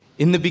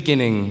In the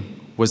beginning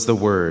was the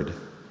Word,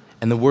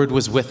 and the Word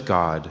was with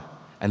God,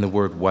 and the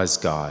Word was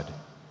God.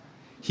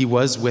 He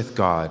was with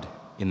God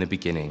in the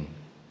beginning.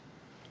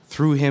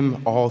 Through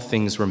him all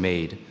things were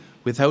made.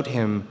 Without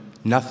him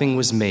nothing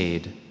was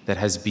made that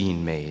has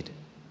been made.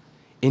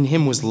 In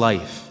him was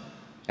life,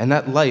 and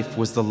that life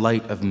was the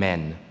light of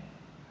men.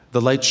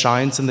 The light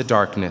shines in the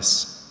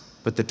darkness,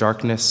 but the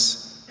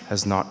darkness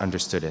has not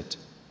understood it.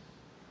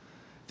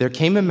 There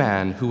came a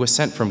man who was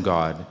sent from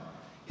God.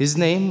 His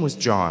name was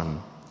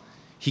John.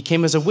 He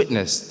came as a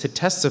witness to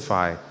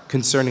testify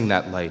concerning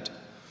that light,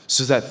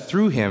 so that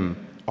through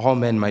him all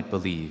men might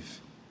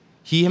believe.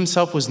 He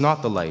himself was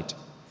not the light.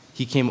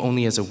 He came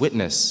only as a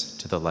witness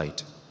to the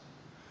light.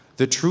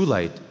 The true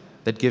light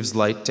that gives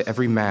light to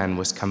every man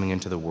was coming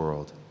into the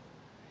world.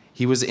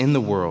 He was in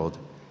the world,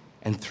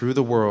 and through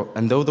the world,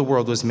 and though the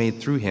world was made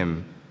through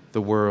him,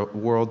 the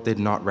world did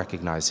not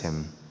recognize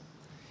him.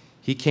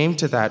 He came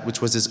to that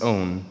which was his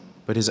own,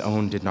 but his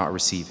own did not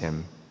receive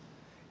him.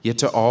 Yet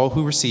to all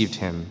who received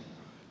him,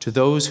 to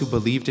those who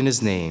believed in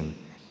his name,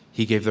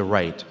 he gave the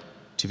right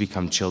to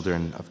become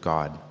children of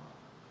God.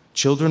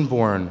 Children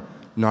born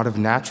not of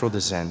natural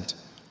descent,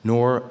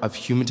 nor of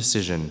human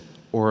decision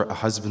or a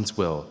husband's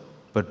will,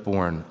 but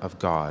born of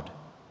God.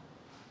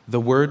 The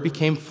Word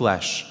became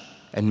flesh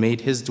and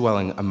made his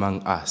dwelling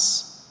among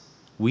us.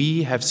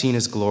 We have seen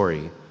his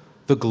glory,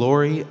 the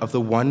glory of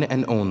the one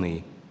and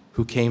only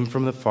who came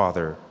from the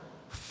Father,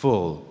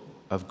 full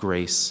of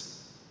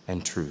grace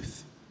and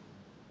truth.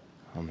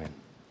 Amen.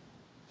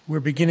 We're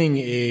beginning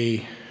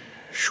a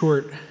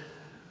short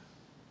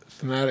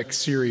thematic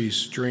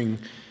series during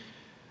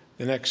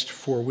the next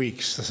 4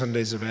 weeks, the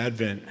Sundays of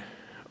Advent,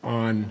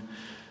 on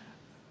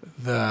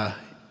the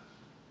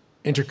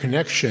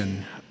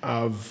interconnection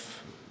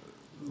of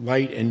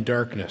light and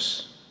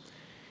darkness.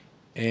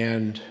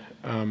 And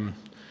the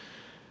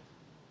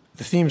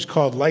theme's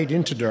called Light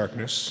into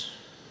Darkness.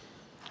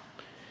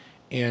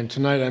 And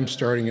tonight I'm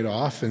starting it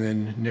off, and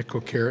then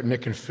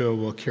Nick and Phil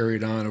will carry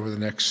it on over the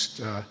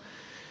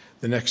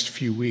next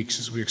few weeks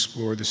as we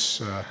explore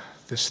this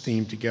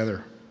theme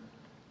together.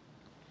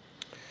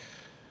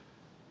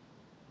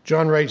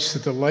 John writes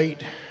that the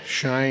light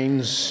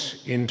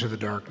shines into the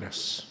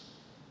darkness.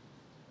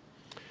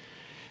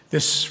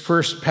 This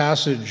first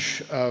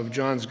passage of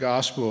John's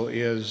Gospel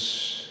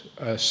is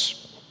a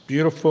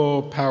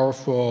beautiful,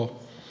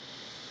 powerful,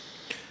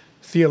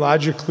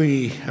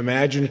 theologically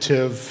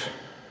imaginative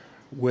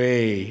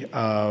way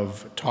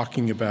of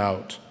talking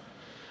about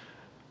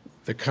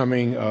the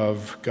coming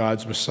of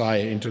God's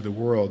Messiah into the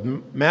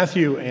world.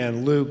 Matthew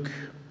and Luke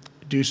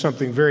do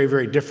something very,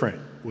 very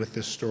different with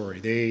this story.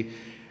 They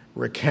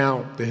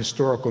recount the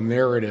historical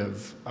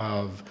narrative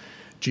of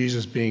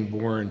Jesus being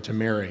born to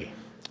Mary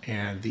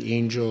and the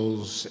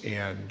angels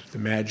and the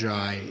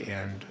Magi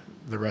and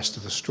the rest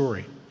of the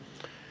story.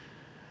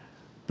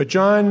 But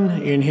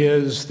John, in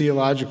his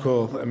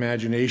theological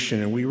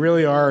imagination, and we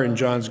really are in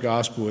John's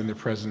Gospel in the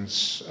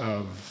presence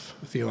of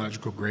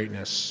theological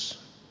greatness,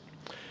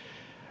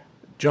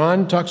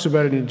 John talks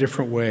about it in a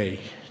different way.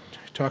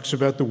 He talks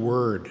about the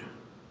Word,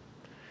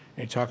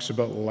 and he talks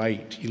about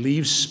light. He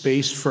leaves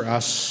space for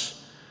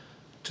us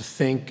to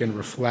think and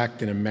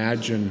reflect and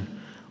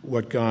imagine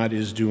what God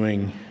is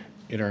doing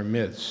in our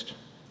midst.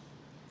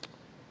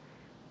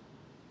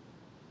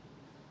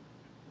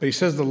 But he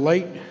says the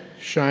light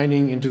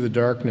shining into the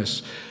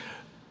darkness,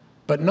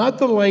 but not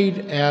the light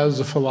as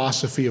a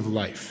philosophy of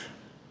life,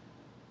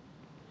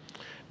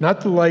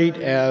 not the light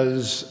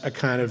as a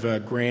kind of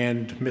a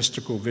grand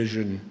mystical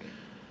vision,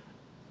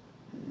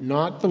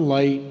 not the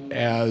light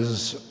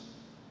as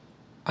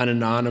an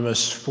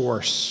anonymous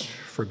force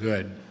for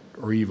good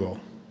or evil.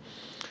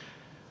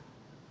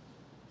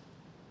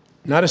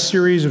 Not a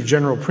series of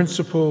general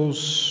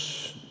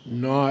principles,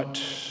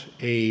 not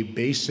a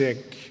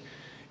basic,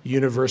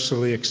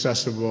 universally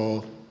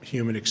accessible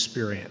human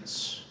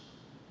experience.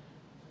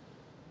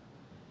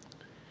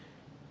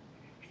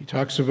 He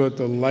talks about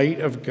the light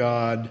of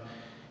God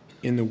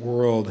in the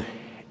world,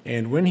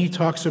 and when he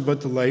talks about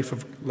the light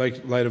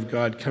of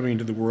God coming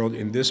into the world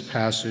in this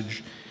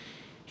passage,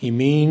 he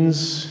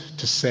means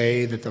to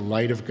say that the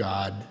light of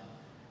God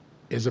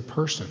is a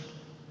person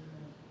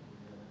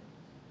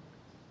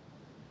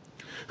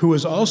who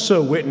was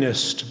also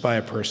witnessed by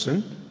a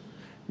person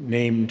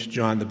named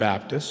John the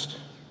Baptist,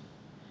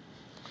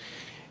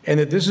 and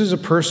that this is a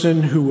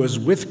person who was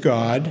with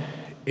God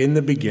in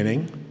the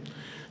beginning,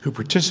 who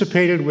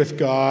participated with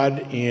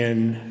God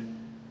in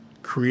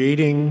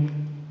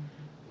creating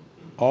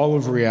all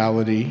of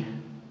reality,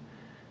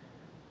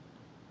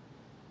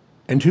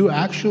 and who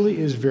actually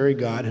is very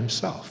God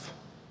himself.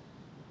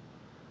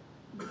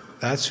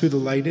 That's who the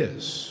light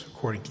is,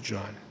 according to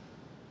John.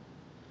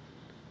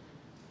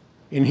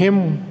 In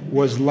him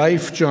was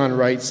life, John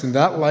writes, and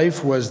that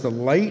life was the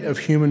light of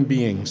human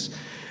beings.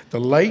 The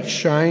light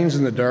shines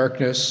in the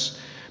darkness,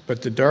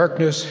 but the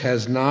darkness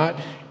has not,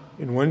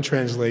 in one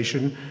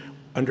translation,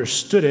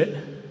 understood it.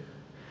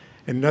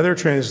 In another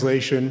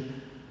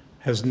translation,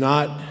 has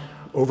not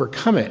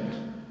overcome it.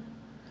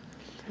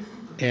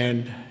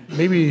 And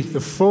maybe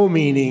the full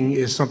meaning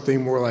is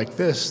something more like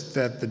this,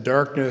 that the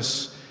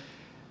darkness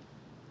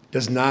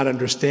does not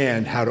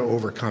understand how to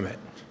overcome it.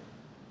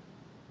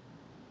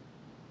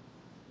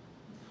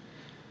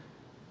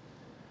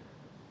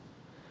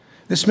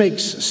 This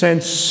makes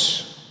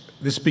sense,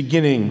 this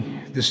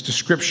beginning, this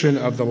description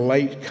of the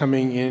light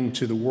coming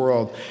into the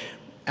world,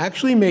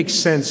 actually makes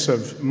sense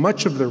of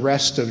much of the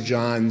rest of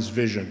John's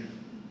vision.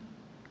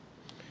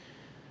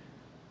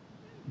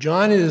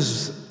 John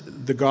is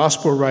the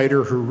gospel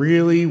writer who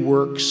really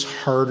works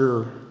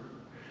harder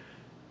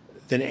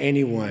than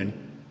anyone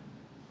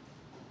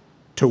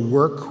to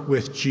work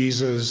with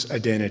Jesus'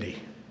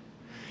 identity.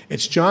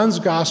 It's John's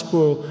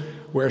gospel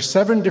where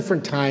 7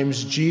 different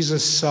times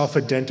Jesus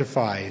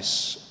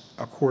self-identifies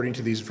according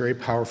to these very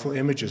powerful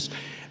images,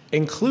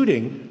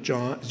 including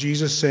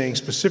Jesus saying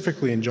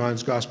specifically in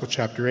John's Gospel,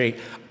 chapter 8,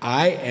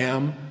 I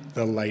am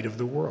the light of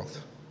the world.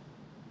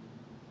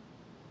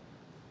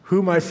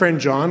 Who my friend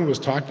John was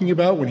talking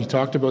about when he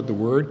talked about the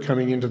Word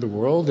coming into the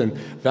world and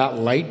that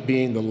light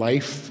being the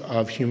life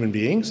of human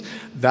beings,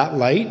 that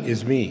light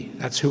is me.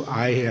 That's who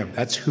I am.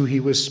 That's who he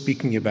was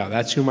speaking about.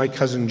 That's who my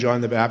cousin John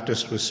the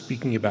Baptist was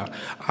speaking about.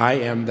 I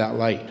am that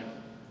light.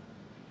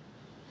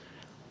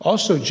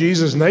 Also,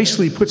 Jesus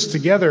nicely puts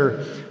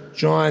together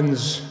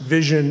John's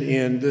vision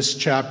in this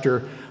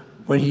chapter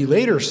when he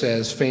later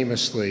says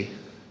famously,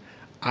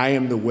 I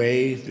am the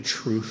way, the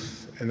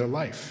truth, and the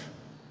life.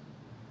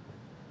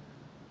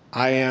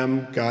 I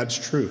am God's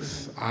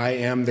truth. I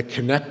am the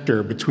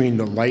connector between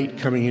the light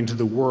coming into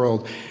the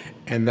world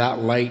and that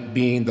light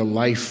being the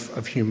life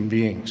of human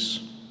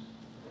beings.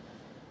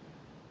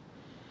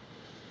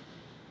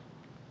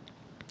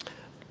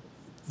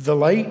 The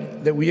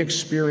light that we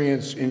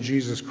experience in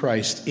Jesus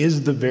Christ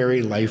is the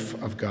very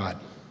life of God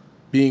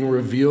being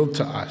revealed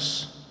to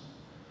us.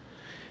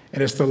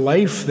 And it's the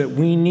life that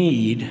we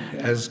need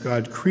as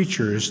God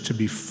creatures to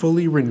be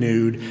fully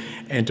renewed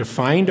and to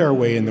find our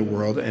way in the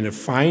world and to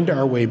find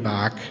our way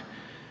back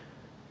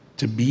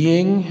to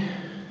being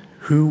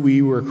who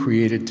we were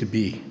created to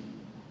be.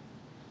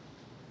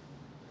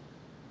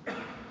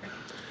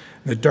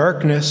 The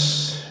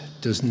darkness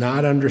does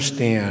not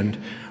understand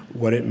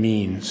what it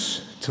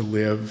means to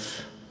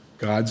live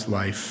God's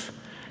life,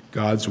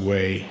 God's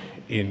way,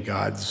 in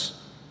God's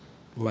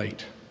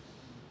light.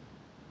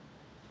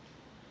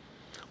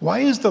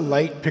 Why is the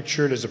light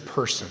pictured as a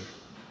person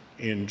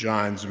in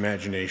John's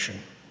imagination?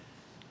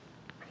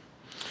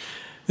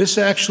 This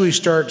actually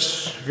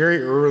starts very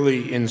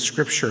early in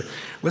Scripture.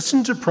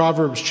 Listen to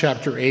Proverbs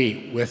chapter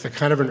 8 with a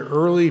kind of an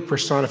early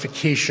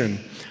personification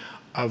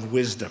of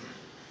wisdom.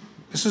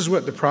 This is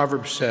what the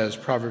Proverbs says,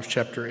 Proverbs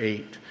chapter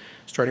 8,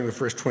 starting with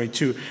verse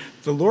 22.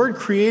 The Lord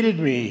created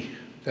me,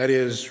 that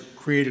is,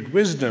 created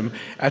wisdom,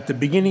 at the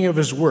beginning of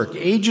his work.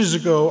 Ages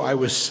ago I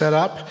was set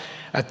up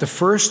at the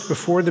first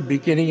before the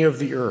beginning of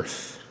the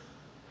earth.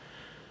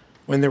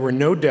 When there were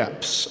no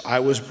depths, I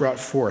was brought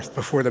forth.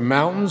 Before the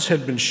mountains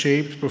had been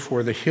shaped,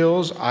 before the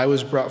hills, I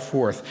was brought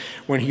forth.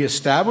 When he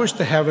established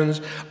the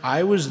heavens,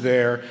 I was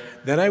there.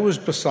 Then I was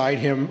beside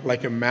him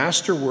like a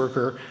master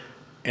worker,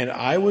 and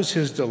I was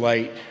his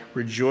delight,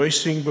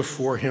 rejoicing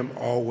before him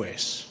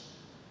always.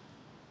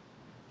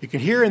 You can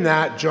hear in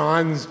that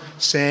John's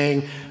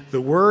saying, the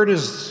Word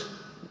is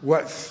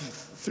what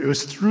it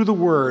was through the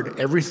Word,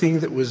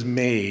 everything that was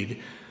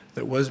made.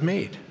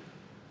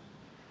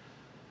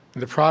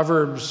 And the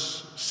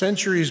Proverbs,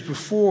 centuries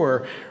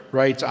before,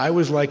 writes, I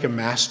was like a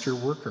master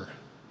worker.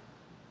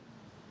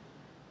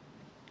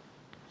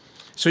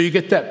 So you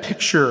get that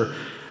picture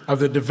of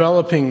the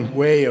developing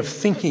way of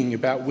thinking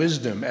about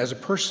wisdom as a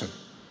person,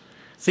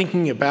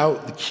 thinking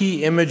about the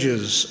key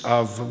images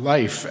of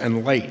life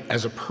and light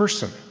as a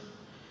person.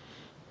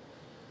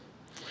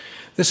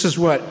 This is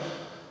what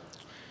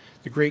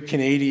the great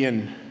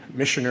Canadian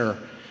missioner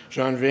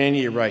Jean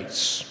Vanier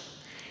writes.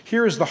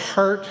 Here is the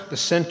heart, the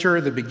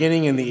center, the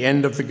beginning, and the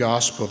end of the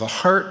gospel. The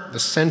heart, the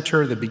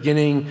center, the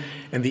beginning,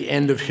 and the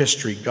end of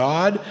history.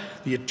 God,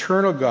 the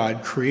eternal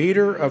God,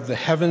 creator of the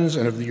heavens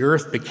and of the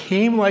earth,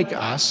 became like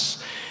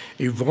us,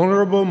 a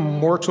vulnerable,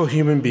 mortal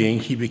human being.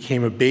 He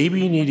became a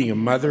baby needing a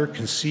mother,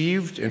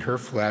 conceived in her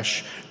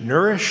flesh,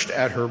 nourished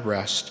at her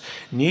breast,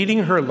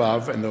 needing her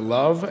love and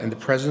the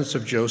presence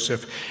of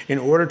Joseph in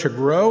order to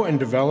grow and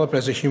develop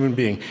as a human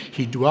being.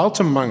 He dwelt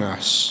among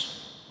us,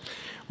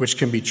 which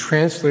can be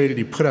translated,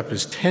 he put up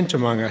his tent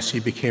among us. He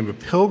became a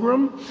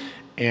pilgrim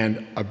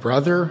and a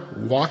brother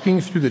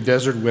walking through the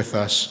desert with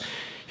us.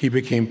 He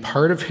became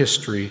part of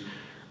history,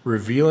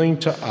 revealing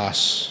to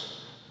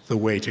us the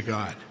way to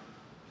God.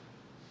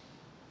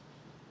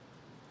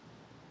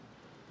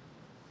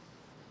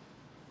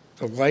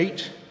 The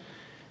light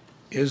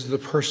is the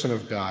person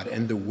of God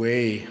and the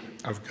way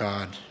of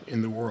God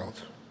in the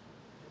world.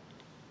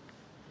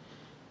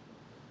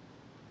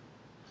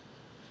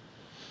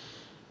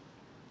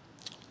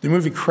 The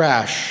movie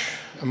Crash,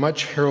 a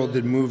much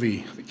heralded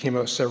movie that came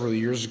out several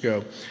years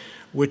ago,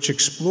 which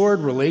explored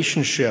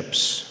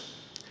relationships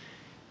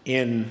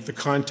in the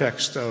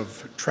context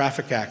of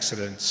traffic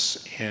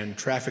accidents and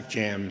traffic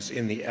jams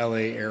in the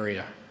LA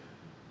area.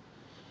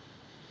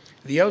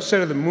 At the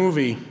outset of the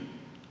movie,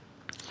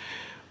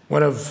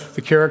 one of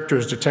the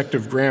characters,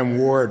 Detective Graham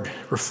Ward,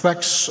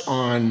 reflects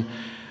on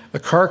the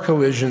car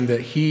collision that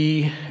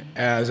he,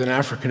 as an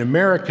African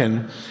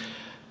American,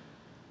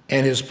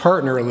 and his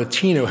partner, a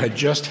Latino, had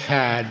just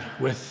had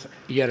with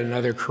yet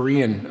another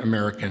Korean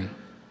American.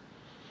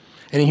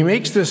 And he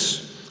makes this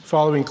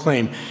following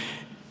claim.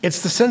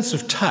 It's the sense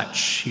of touch,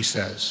 he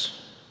says.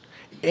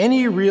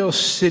 Any real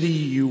city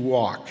you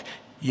walk,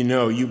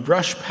 you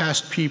brush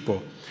past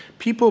people.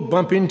 People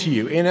bump into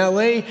you. In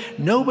LA,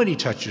 nobody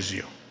touches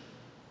you.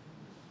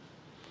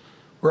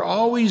 We're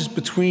always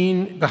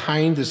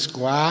behind this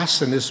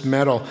glass and this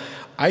metal.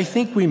 I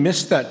think we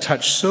miss that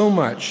touch so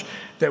much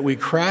that we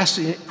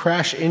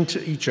crash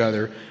into each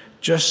other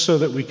just so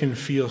that we can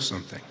feel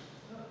something.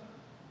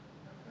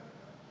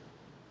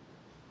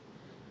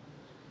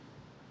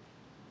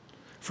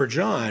 For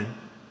John,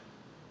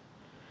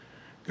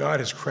 God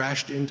has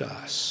crashed into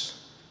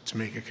us to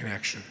make a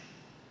connection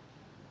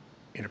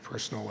in a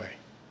personal way.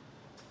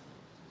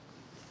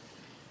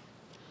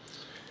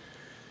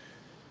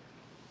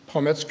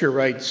 Paul Metzger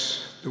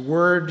writes, the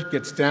Word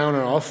gets down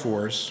on all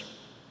fours,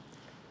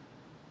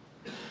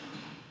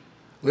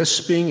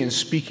 lisping and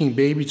speaking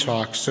baby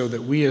talk so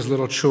that we as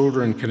little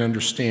children can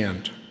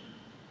understand.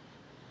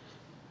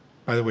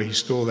 By the way, he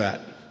stole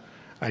that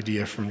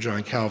idea from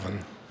John Calvin,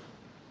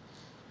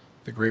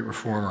 the great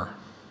reformer.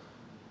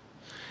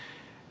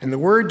 And the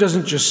Word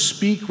doesn't just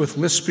speak with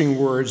lisping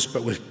words,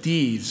 but with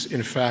deeds.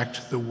 In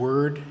fact, the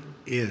Word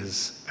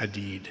is a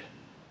deed.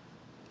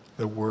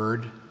 The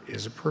Word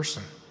is a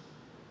person.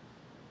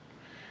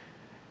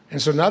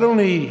 And so not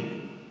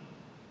only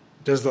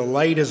does the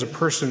light as a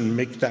person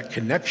make that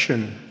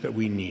connection that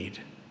we need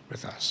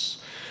with us,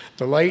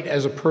 the light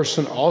as a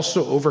person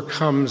also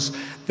overcomes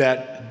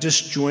that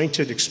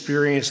disjointed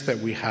experience that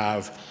we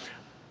have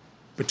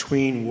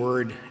between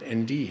word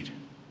and deed.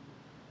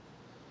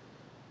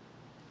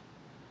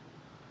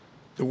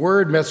 The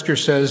Word, Metzger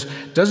says,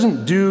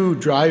 doesn't do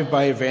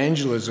drive-by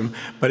evangelism,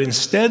 but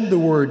instead the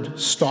Word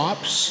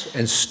stops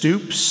and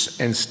stoops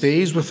and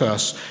stays with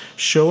us,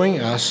 showing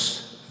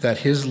us that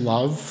His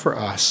love for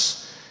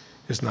us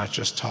is not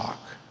just talk.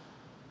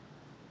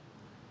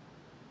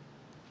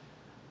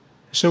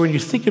 So when you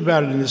think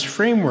about it in this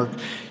framework,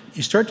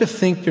 you start to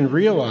think and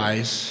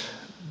realize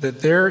that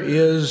there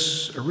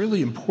is a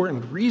really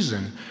important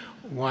reason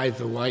why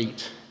the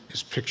light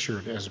is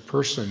pictured as a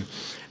person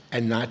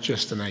and not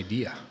just an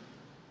idea,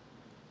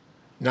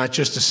 not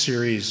just a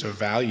series of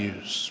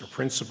values or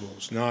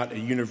principles, not a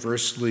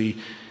universally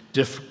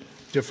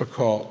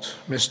difficult,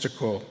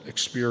 mystical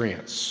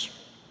experience.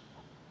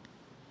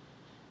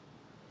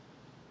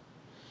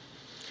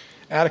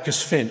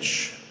 Atticus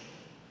Finch,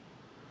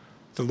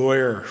 the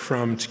lawyer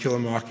from To Kill a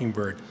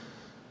Mockingbird,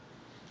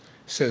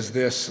 says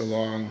this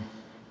along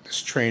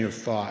this train of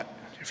thought,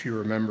 if you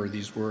remember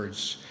these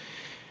words.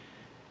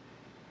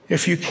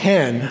 If you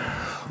can,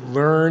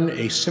 learn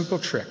a simple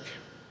trick.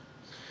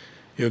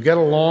 You'll get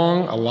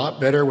along a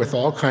lot better with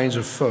all kinds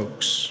of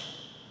folks.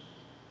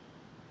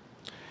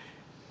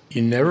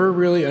 You never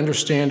really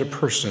understand a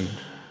person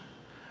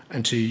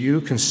until you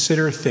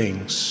consider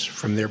things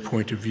from their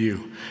point of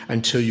view,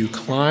 until you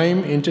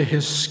climb into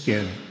his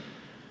skin,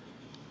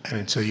 and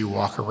until you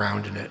walk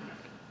around in it.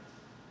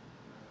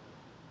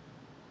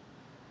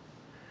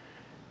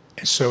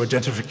 And so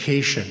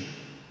identification,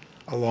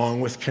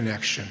 along with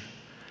connection,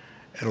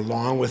 and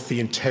along with the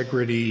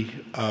integrity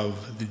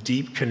of the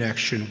deep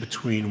connection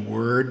between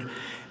word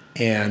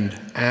and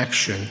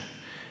action,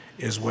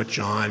 is what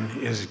John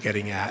is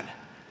getting at,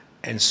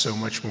 and so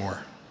much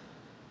more.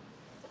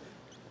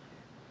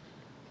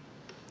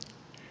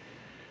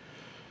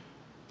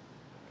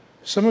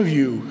 Some of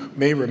you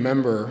may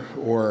remember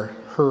or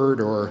heard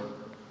or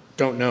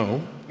don't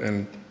know,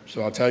 and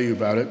so I'll tell you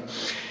about it.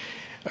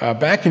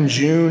 Back in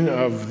June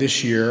of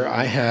this year,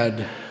 I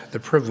had the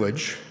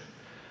privilege,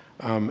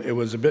 it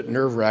was a bit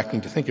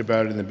nerve-wracking to think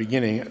about it in the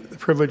beginning, the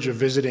privilege of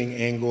visiting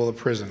Angola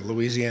Prison,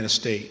 Louisiana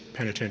State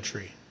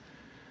Penitentiary,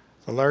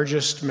 the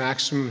largest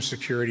maximum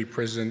security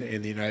prison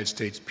in the United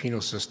States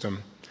penal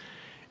system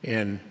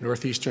in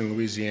northeastern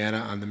Louisiana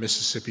on the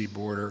Mississippi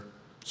border,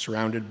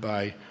 surrounded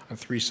by, on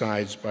three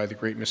sides, by the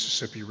great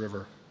Mississippi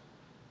River.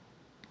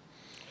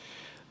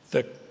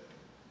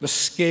 The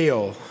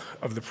scale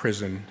of the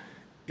prison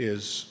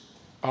is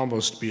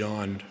almost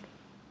beyond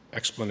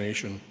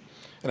explanation,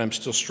 and I'm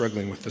still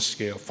struggling with the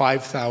scale.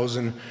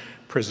 5,000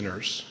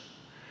 prisoners,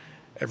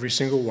 every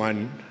single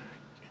one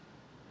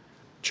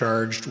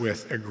charged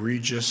with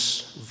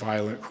egregious,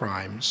 violent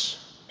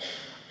crimes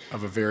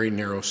of a very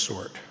narrow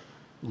sort,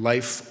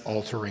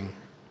 life-altering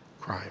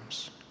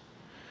crimes.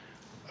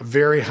 A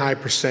very high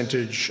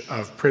percentage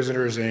of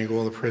prisoners in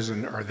Angola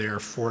prison are there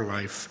for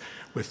life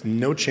with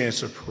no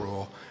chance of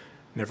parole,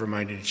 never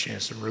mind any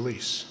chance of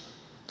release.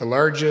 The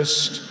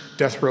largest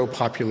death row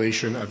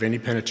population of any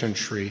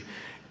penitentiary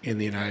in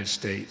the United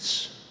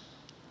States.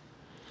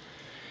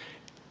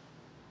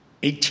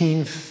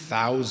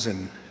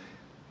 18,000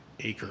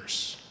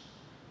 acres,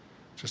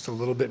 just a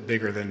little bit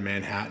bigger than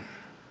Manhattan.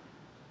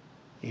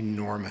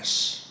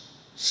 Enormous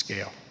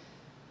scale.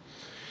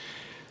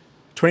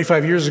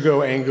 25 years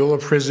ago, Angola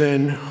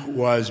Prison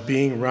was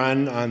being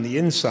run on the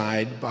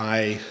inside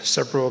by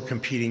several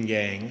competing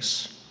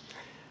gangs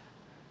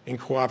in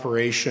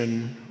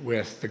cooperation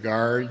with the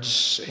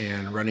guards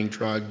and running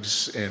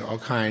drugs and all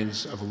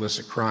kinds of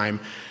illicit crime.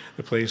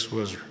 The place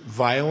was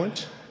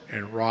violent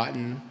and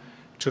rotten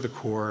to the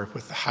core,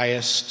 with the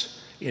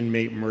highest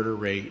inmate murder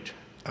rate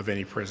of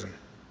any prison.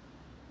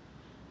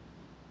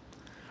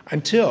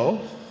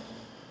 Until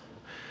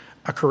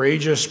a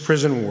courageous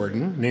prison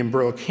warden named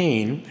Burl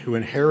Cain, who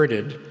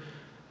inherited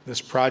this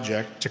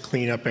project to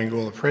clean up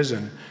Angola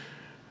Prison,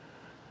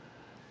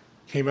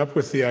 came up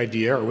with the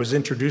idea, or was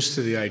introduced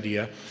to the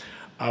idea,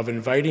 of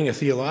inviting a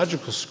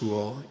theological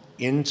school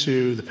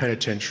into the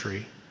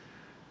penitentiary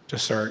to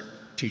start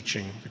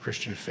teaching the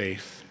Christian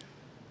faith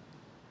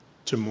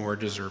to more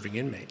deserving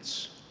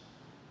inmates.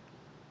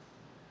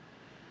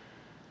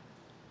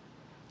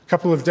 A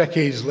couple of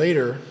decades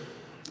later,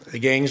 the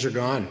gangs are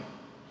gone.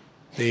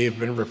 They have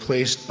been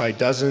replaced by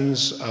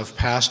dozens of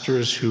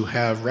pastors who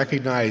have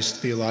recognized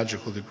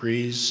theological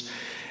degrees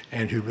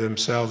and who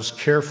themselves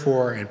care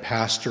for and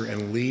pastor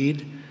and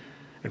lead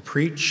and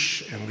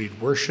preach and lead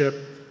worship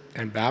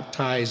and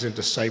baptize and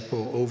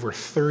disciple over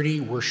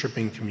 30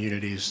 worshiping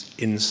communities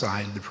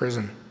inside the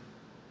prison.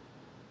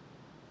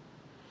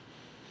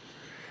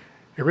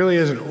 It really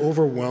is an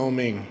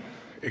overwhelming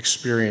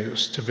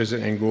experience to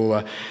visit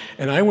Angola.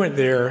 And I went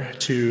there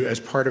as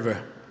part of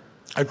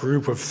a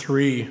group of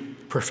 3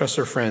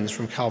 professor friends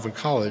from Calvin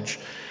College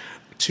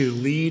to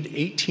lead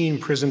 18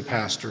 prison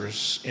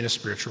pastors in a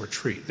spiritual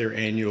retreat, their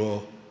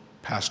annual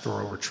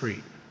pastoral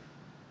retreat.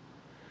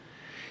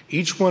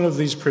 Each one of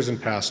these prison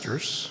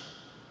pastors,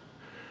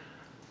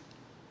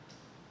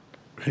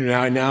 who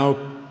I now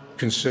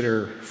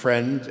consider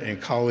friend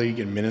and colleague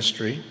in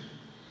ministry,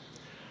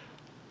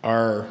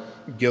 are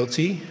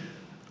guilty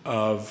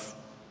of,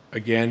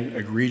 again,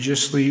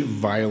 egregiously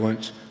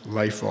violent,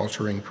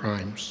 life-altering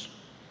crimes.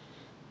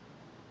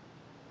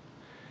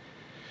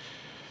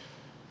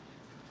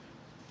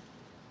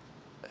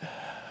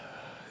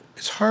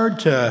 It's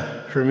hard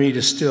for me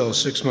to still,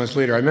 6 months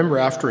later, I remember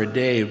after a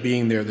day of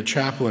being there, the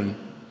chaplain,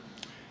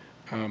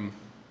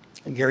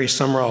 Gary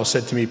Summerall,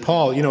 said to me,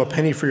 "Paul, a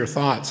penny for your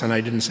thoughts," and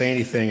I didn't say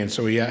anything, and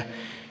so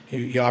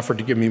he offered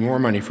to give me more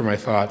money for my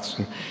thoughts.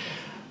 And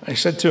I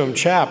said to him,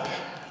 "Chap,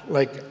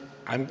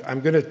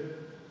 I'm going to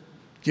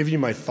give you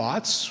my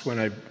thoughts when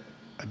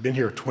I've been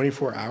here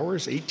 24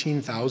 hours,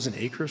 18,000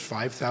 acres,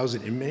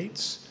 5,000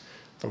 inmates,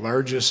 the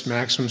largest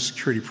maximum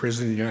security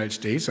prison in the United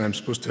States, and I'm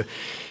supposed to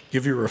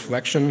give you a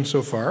reflection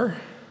so far,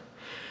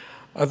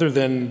 other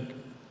than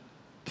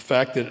the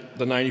fact that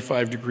the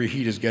 95-degree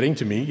heat is getting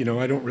to me,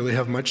 I don't really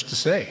have much to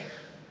say."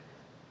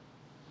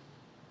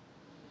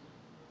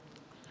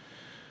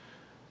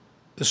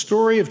 The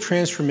story of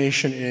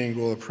transformation in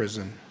Angola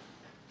Prison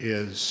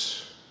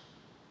is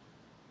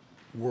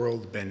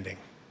world-bending.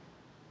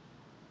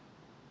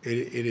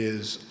 It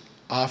is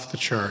off the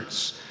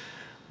charts,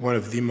 one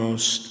of the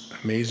most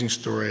amazing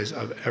stories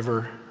I've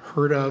ever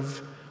heard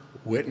of,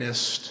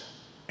 witnessed,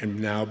 and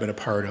now been a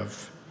part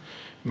of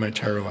in my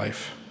entire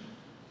life.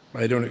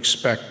 I don't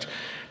expect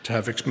to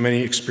have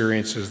many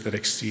experiences that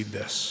exceed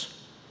this.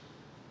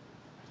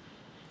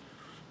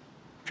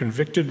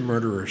 Convicted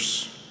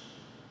murderers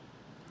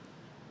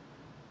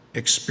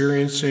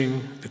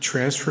experiencing the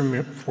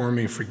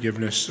transforming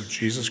forgiveness of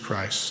Jesus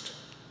Christ,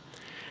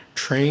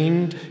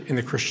 trained in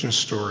the Christian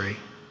story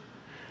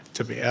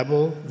to be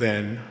able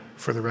then,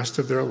 for the rest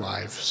of their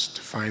lives,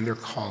 to find their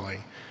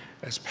calling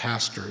as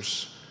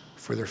pastors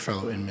for their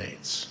fellow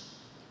inmates.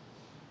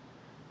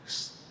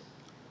 It's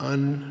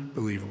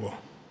unbelievable.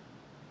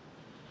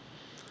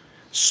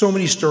 So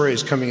many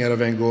stories coming out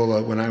of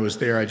Angola when I was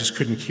there, I just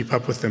couldn't keep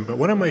up with them. But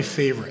one of my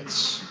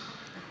favorites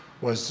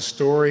was the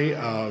story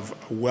of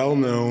a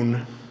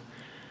well-known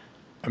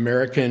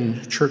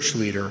American church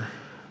leader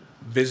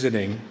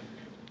visiting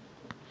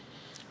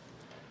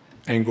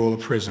Angola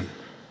prison.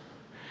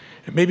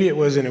 And maybe it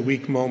was in a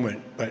weak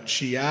moment, but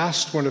she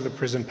asked one of the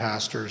prison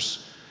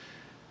pastors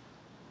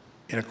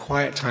in a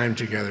quiet time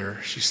together,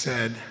 she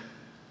said,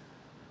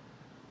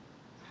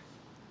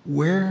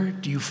 "Where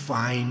do you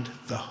find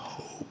the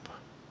hope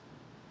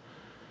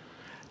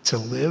to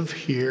live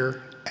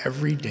here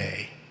every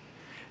day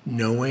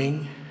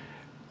knowing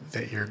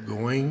that you're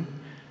going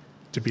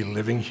to be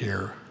living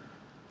here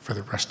for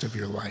the rest of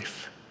your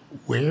life?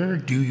 Where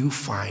do you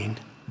find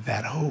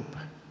that hope?"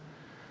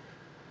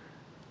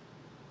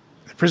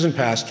 The prison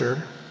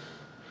pastor,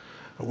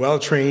 a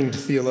well-trained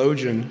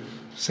theologian,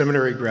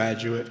 seminary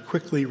graduate,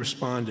 quickly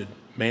responded,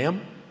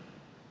 "Ma'am,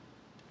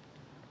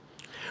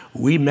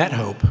 we met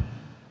hope.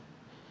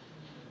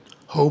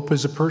 Hope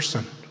is a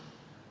person.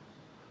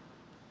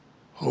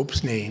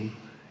 Hope's name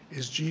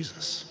is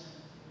Jesus."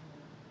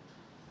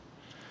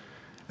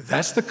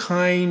 That's the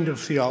kind of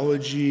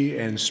theology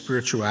and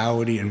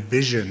spirituality and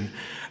vision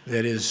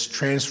that is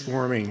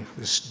transforming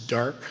this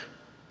dark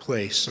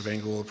place of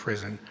Angola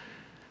prison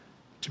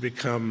to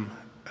become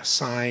a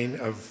sign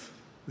of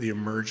the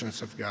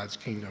emergence of God's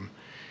kingdom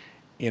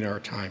in our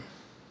time.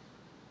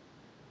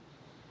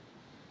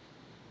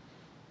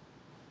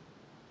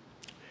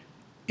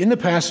 In the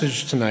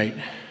passage tonight,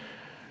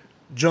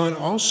 John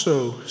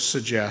also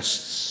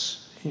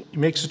suggests, he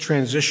makes a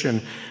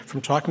transition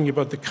from talking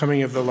about the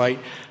coming of the light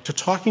to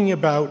talking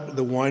about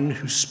the one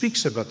who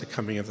speaks about the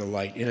coming of the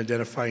light in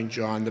identifying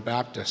John the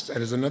Baptist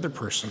as another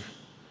person.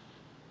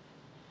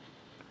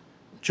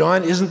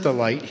 John isn't the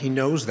light, he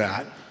knows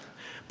that,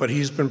 but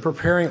he's been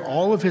preparing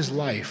all of his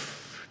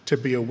life to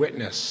be a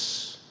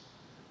witness,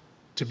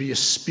 to be a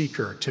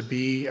speaker, to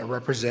be a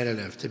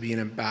representative, to be an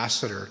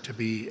ambassador, to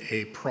be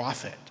a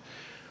prophet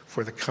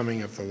for the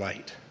coming of the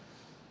light.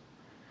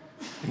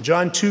 And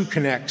John too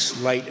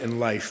connects light and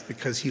life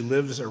because he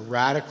lives a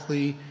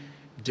radically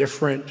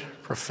different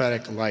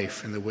prophetic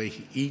life in the way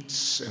he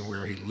eats and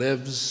where he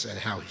lives and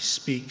how he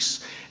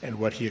speaks and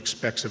what he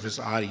expects of his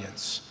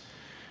audience.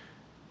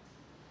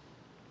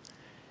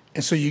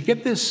 And so you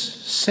get this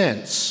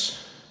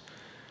sense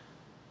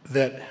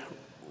that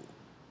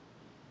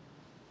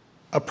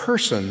a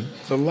person,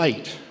 the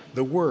light,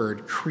 the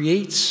word,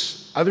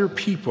 creates other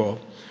people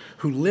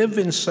who live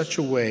in such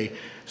a way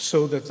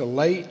so that the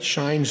light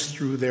shines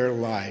through their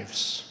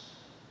lives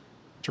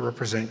to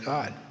represent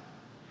God.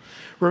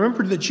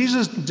 Remember that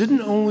Jesus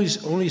didn't only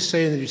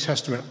say in the New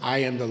Testament, I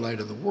am the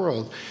light of the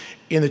world.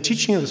 In the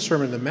teaching of the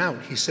Sermon on the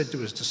Mount, he said to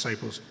his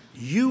disciples,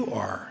 you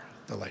are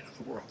the light of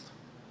the world.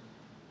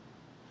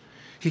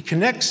 He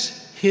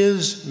connects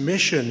his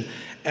mission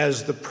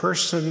as the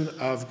person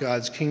of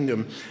God's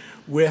kingdom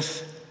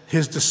with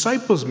his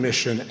disciples'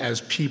 mission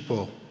as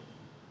people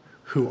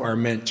who are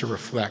meant to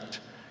reflect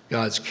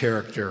God's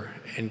character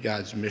and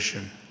God's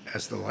mission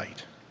as the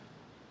light.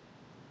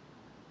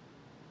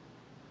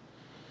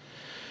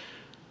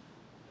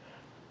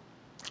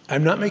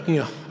 I'm not making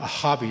a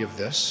hobby of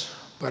this,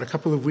 but a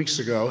couple of weeks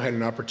ago I had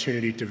an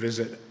opportunity to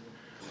visit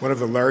one of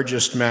the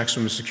largest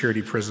maximum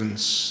security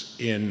prisons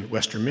in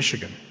Western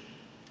Michigan.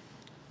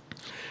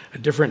 A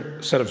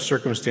different set of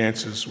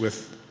circumstances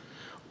with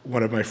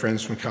one of my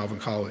friends from Calvin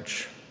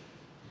College.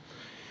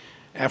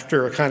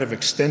 After a kind of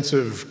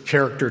extensive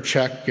character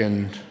check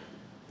and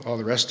all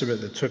the rest of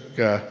it that took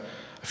a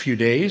few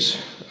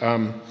days,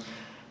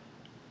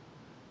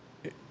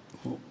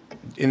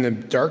 in the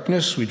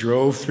darkness, we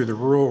drove through the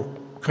rural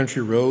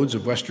country roads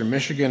of Western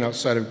Michigan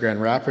outside of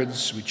Grand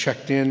Rapids. We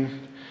checked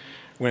in,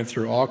 went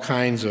through all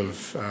kinds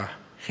of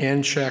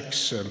hand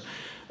checks,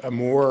 a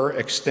more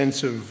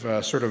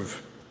extensive sort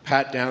of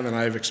pat down than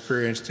I've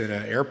experienced in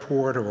an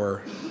airport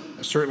or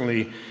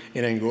certainly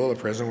in Angola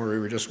prison where we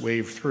were just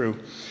waved through.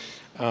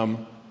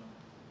 And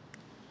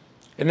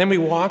then we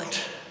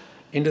walked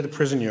into the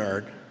prison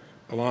yard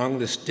along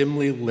this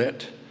dimly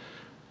lit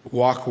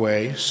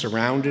walkway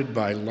surrounded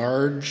by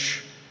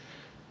large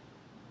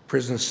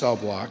prison cell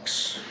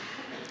blocks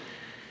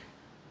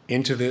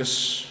into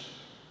this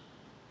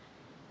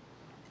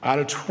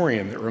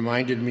auditorium that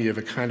reminded me of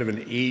a kind of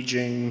an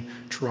aging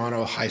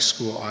Toronto high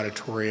school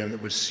auditorium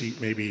that would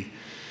seat maybe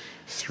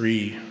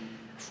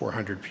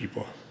 300-400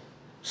 people.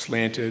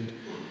 Slanted,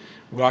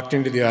 walked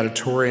into the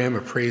auditorium,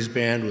 a praise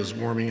band was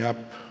warming up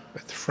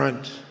at the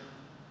front.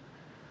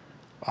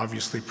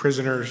 Obviously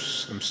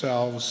prisoners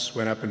themselves,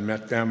 went up and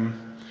met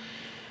them,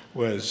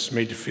 was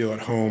made to feel at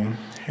home.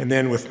 And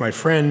then with my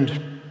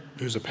friend,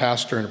 who's a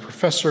pastor and a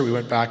professor, we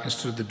went back and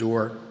stood at the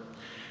door.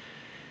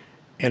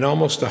 And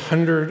almost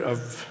 100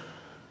 of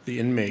the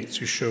inmates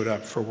who showed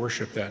up for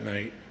worship that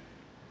night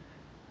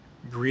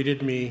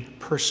greeted me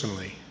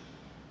personally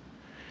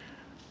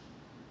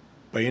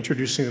by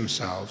introducing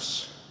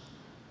themselves,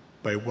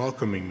 by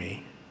welcoming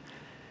me,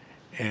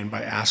 and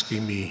by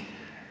asking me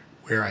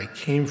where I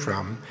came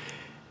from,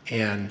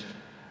 and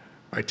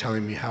by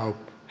telling me how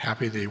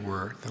happy they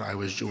were that I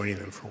was joining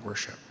them for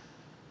worship.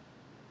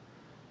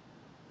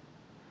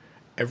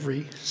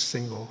 Every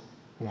single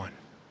one.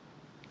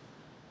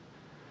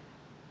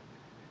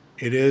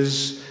 I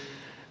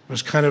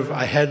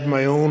had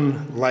my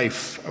own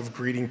life of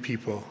greeting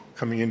people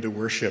coming into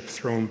worship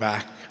thrown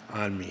back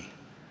on me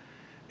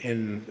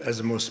as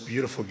a most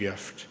beautiful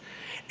gift.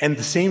 And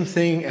the same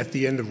thing at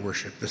the end of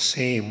worship, the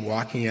same,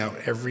 walking out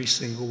every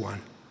single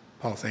one.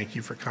 Paul, thank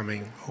you for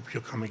coming. Hope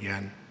you'll come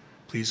again.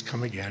 Please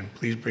come again.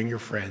 Please bring your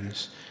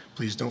friends.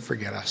 Please don't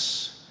forget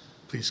us.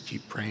 Please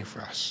keep praying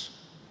for us.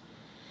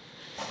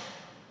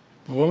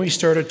 But when we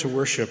started to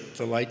worship,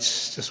 the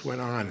lights just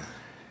went on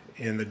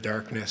in the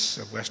darkness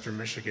of Western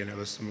Michigan. It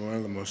was one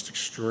of the most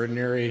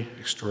extraordinary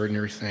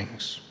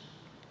things.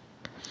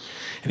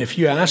 And if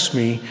you ask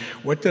me,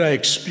 what did I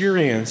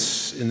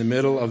experience in the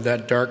middle of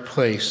that dark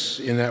place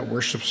in that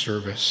worship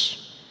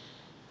service?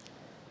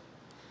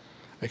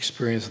 I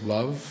experienced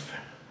love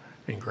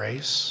and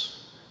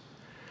grace,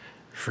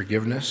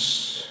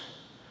 forgiveness,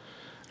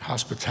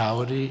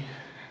 hospitality,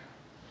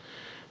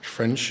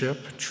 friendship,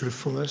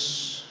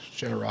 truthfulness,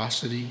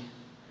 generosity,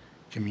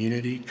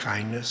 community,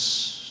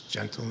 kindness,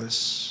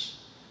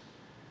 gentleness.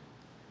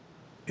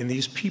 In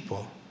these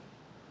people,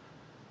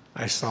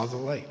 I saw the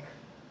light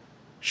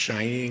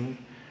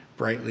shining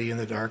brightly in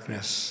the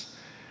darkness.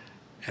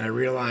 And I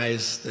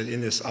realized that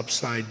in this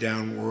upside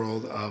down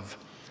world of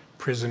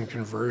prison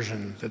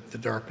conversion, that the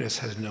darkness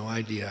has no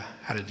idea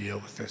how to deal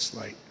with this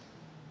light.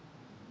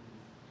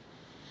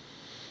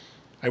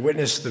 I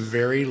witnessed the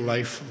very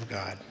life of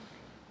God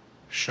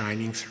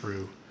shining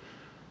through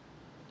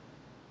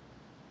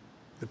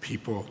the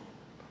people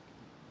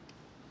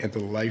and the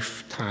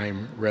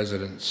lifetime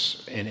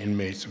residents and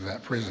inmates of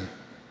that prison.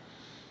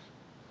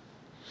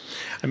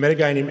 I met a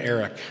guy named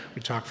Eric.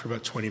 We talked for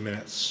about 20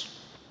 minutes.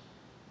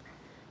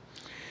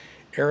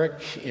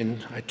 Eric, in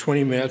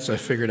 20 minutes, I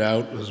figured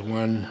out, was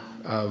one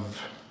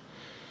of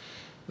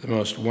the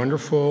most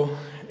wonderful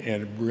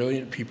and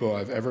brilliant people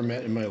I've ever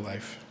met in my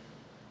life.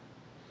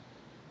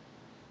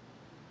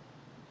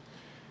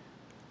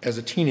 As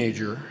a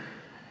teenager,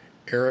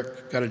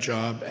 Eric got a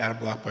job at a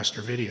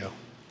Blockbuster Video.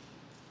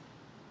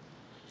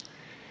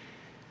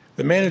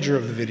 The manager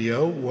of the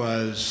video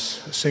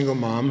was a single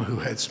mom who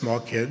had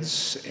small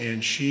kids,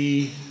 and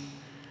she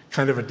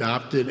kind of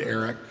adopted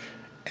Eric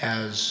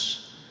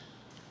as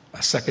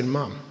a second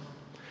mom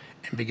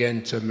and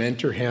began to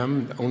mentor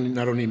him,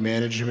 not only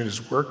manage him in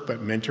his work,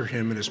 but mentor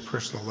him in his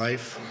personal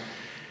life.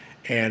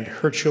 And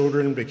her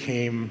children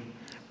became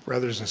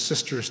brothers and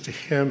sisters to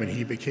him, and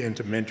he began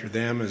to mentor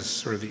them as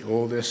sort of the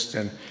oldest,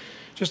 and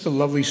just a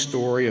lovely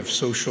story of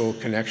social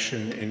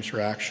connection,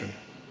 interaction.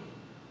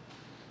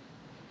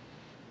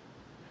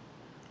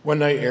 One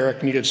night,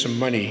 Eric needed some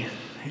money,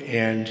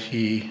 and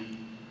he,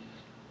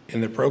 in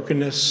the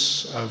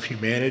brokenness of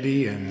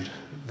humanity and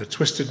the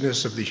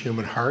twistedness of the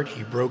human heart,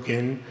 he broke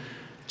in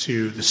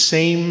to the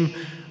same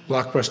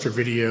Blockbuster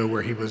Video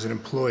where he was an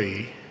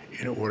employee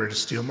in order to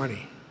steal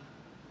money.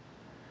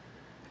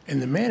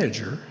 And the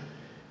manager,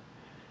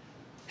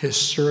 his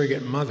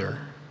surrogate mother,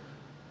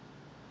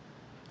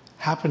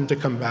 happened to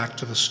come back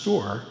to the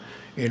store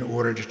in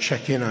order to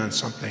check in on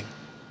something,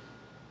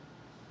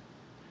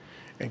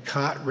 and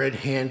caught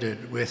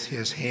red-handed with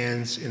his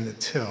hands in the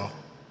till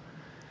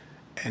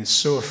and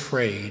so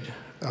afraid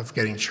of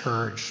getting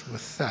charged with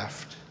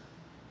theft,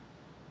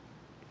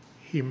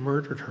 he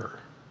murdered her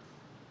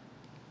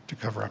to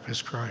cover up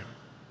his crime.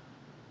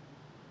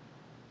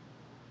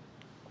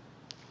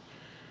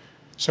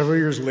 Several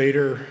years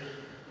later,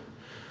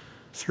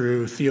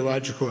 through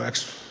theological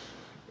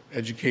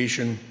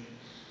education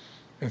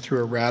and through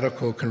a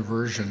radical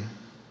conversion,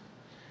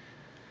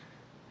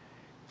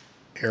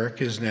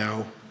 Eric is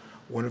now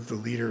one of the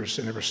leaders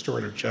in the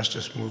restorative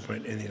justice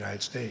movement in the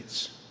United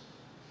States.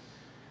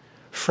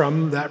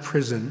 From that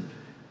prison,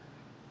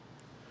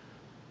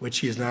 which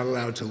he is not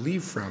allowed to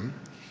leave from,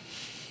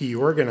 he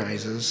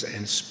organizes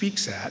and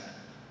speaks at,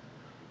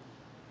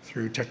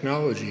 through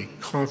technology,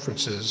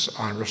 conferences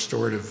on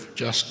restorative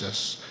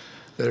justice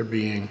that are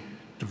being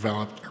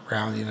developed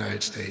around the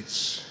United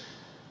States.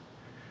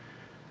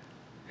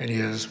 And he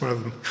is one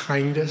of the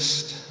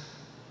kindest,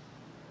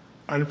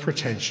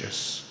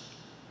 unpretentious,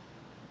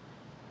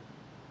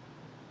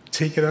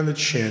 take it on the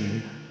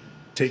chin,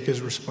 take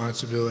his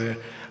responsibility.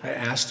 I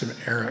asked him,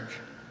 Eric,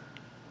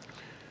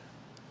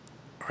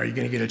 are you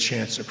going to get a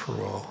chance at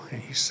parole? And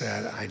he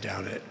said, I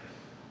doubt it.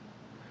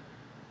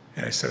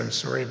 And I said, I'm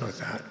sorry about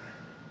that.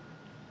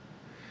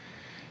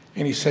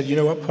 And he said, you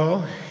know what,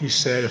 Paul? He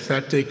said, if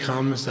that day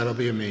comes, that'll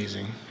be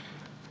amazing.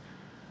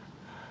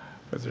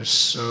 But there's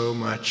so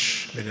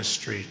much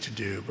ministry to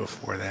do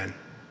before then.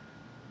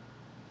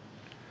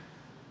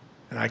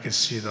 And I could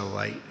see the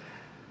light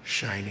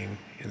shining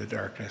in the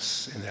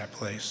darkness in that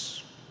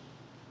place.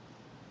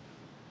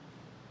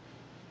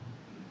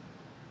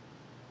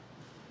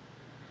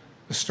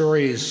 The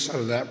stories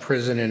of that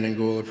prison in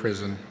Angola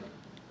prison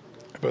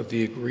about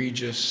the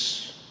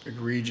egregious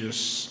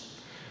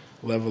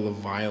level of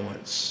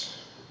violence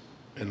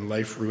and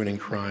life-ruining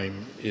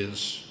crime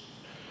is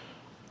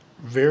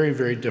very,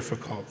 very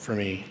difficult for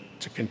me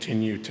to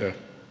continue to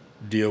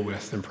deal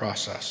with and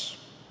process.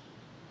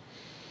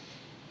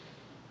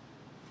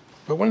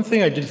 But one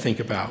thing I did think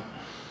about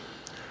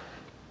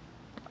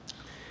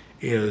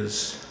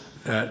is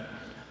that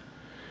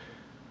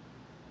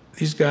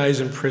these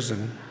guys in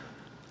prison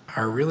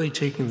are really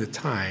taking the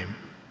time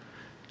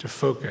to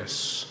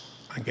focus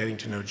on getting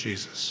to know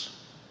Jesus.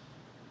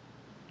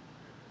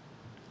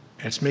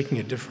 And it's making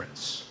a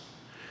difference.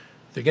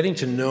 They're getting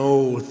to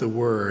know the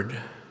Word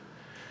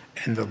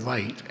and the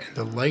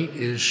light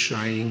is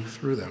shining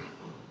through them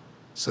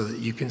so that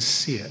you can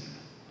see it,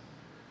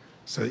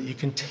 so that you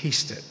can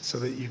taste it, so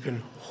that you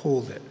can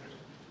hold it,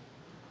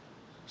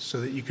 so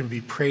that you can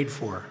be prayed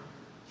for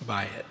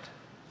by it,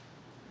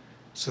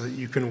 so that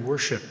you can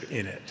worship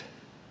in it,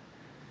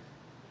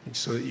 and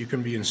so that you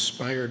can be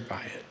inspired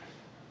by it.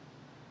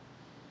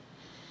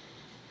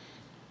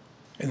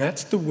 And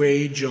that's the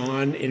way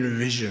John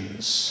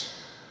envisions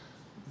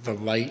the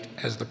light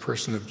as the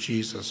person of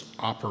Jesus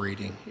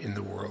operating in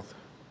the world.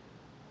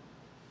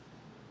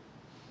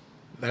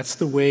 That's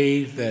the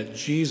way that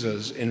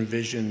Jesus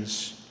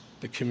envisions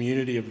the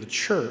community of the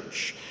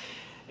church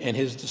and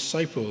his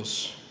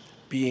disciples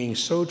being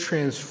so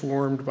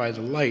transformed by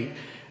the light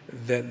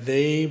that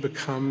they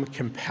become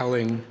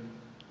compelling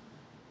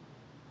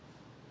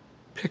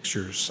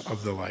pictures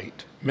of the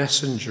light,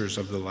 messengers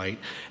of the light,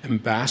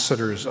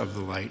 ambassadors of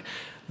the light,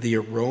 the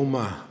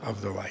aroma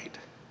of the light,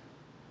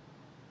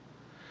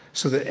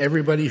 so that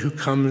everybody who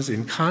comes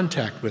in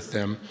contact with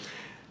them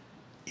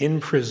in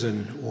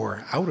prison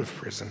or out of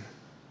prison,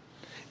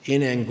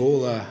 in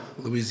Angola,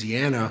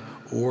 Louisiana,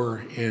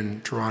 or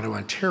in Toronto,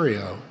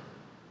 Ontario,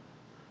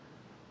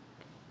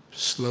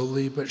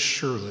 slowly but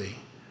surely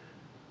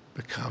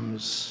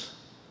becomes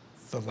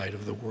the light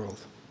of the world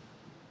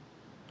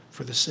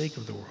for the sake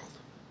of the world.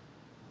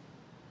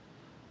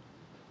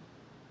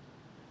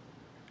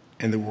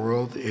 And the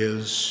world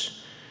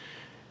is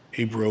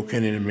a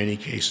broken and in many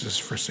cases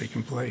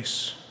forsaken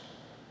place.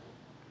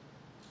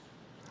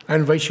 I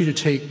invite you to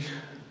take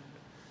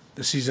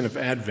the season of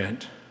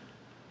Advent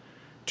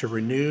to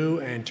renew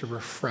and to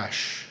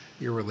refresh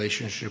your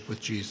relationship with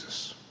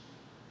Jesus,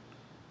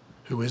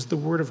 who is the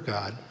Word of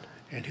God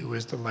and who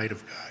is the light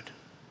of God,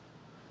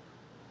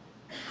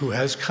 who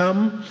has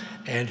come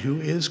and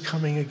who is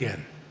coming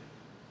again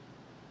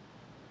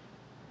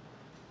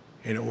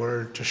in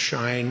order to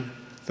shine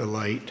the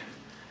light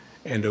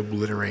and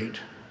obliterate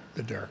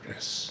the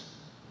darkness.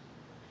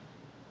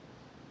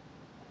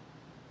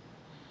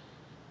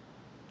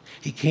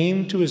 He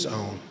came to his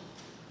own,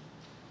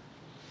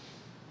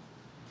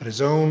 but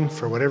his own,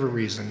 for whatever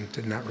reason,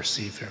 did not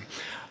receive him.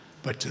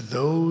 But to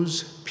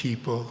those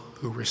people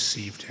who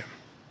received him,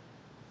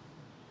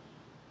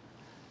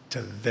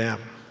 to them,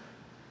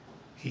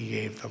 he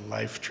gave the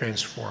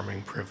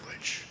life-transforming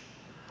privilege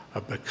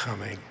of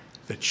becoming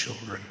the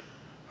children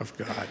of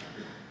God.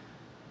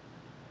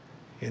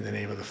 In the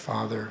name of the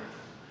Father,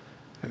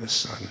 and the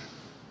Son,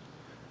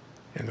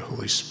 and the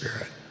Holy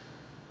Spirit.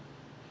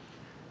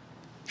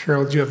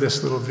 Carol, do you have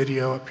this little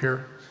video up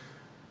here?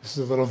 This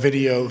is a little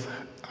video.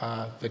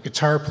 The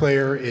guitar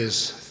player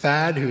is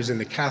Thad, who's in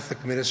the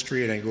Catholic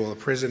ministry at Angola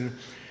prison,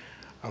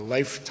 a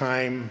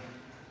lifetime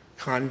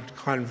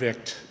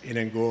convict in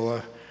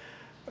Angola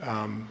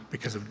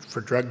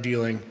for drug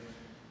dealing.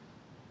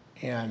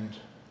 And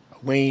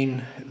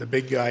Wayne, the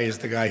big guy, is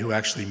the guy who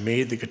actually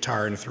made the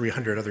guitar and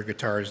 300 other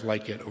guitars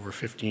like it over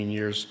 15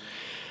 years,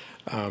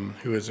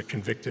 who is a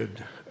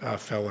convicted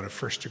felon of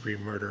first-degree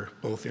murder,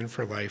 both in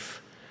for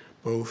life,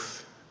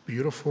 both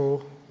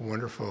beautiful,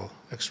 wonderful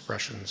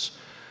expressions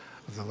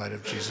of the light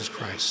of Jesus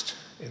Christ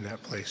in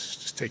that place.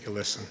 Just take a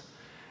listen,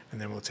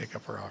 and then we'll take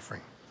up our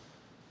offering.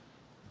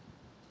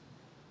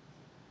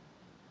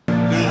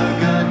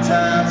 Good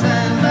times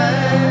and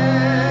bad.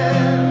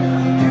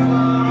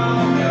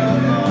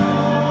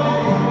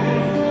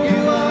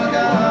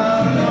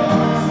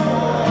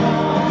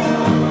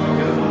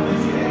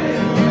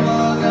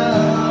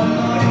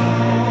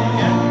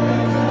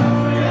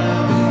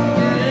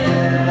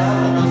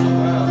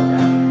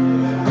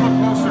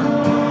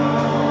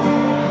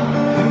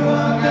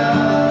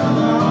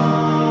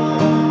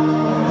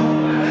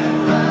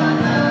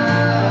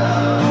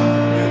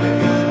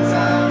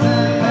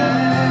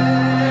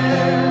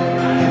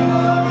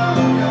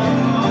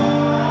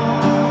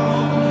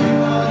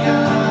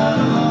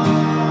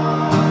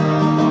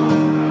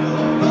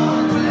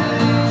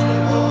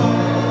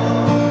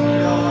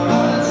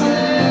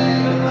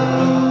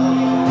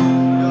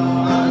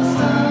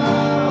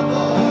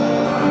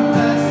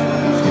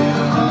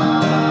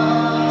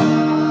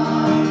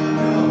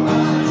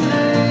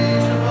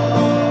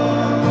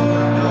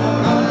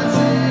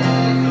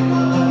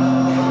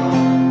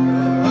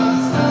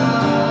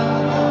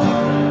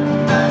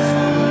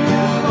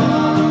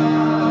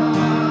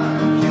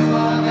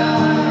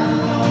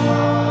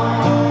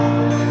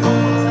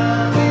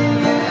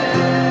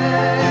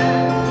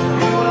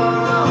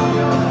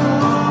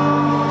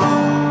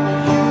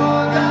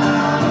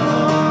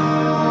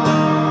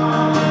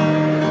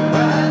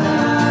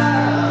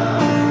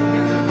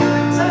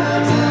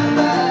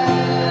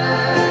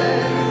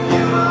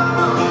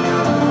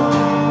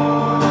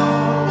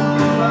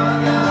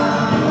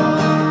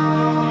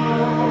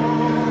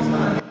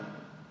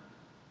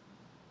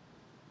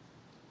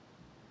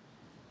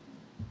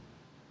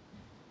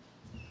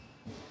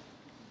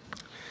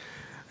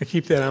 I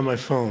keep that on my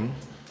phone,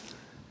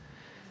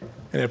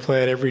 and I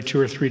play it every 2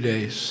 or 3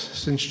 days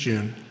since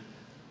June.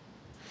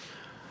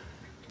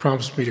 It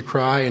prompts me to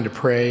cry and to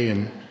pray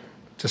and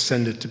to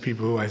send it to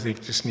people who I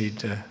think just need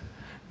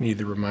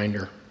the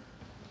reminder.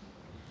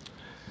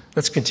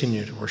 Let's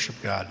continue to worship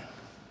God,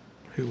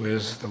 who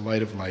is the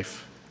light of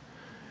life,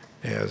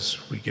 as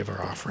we give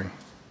our offering.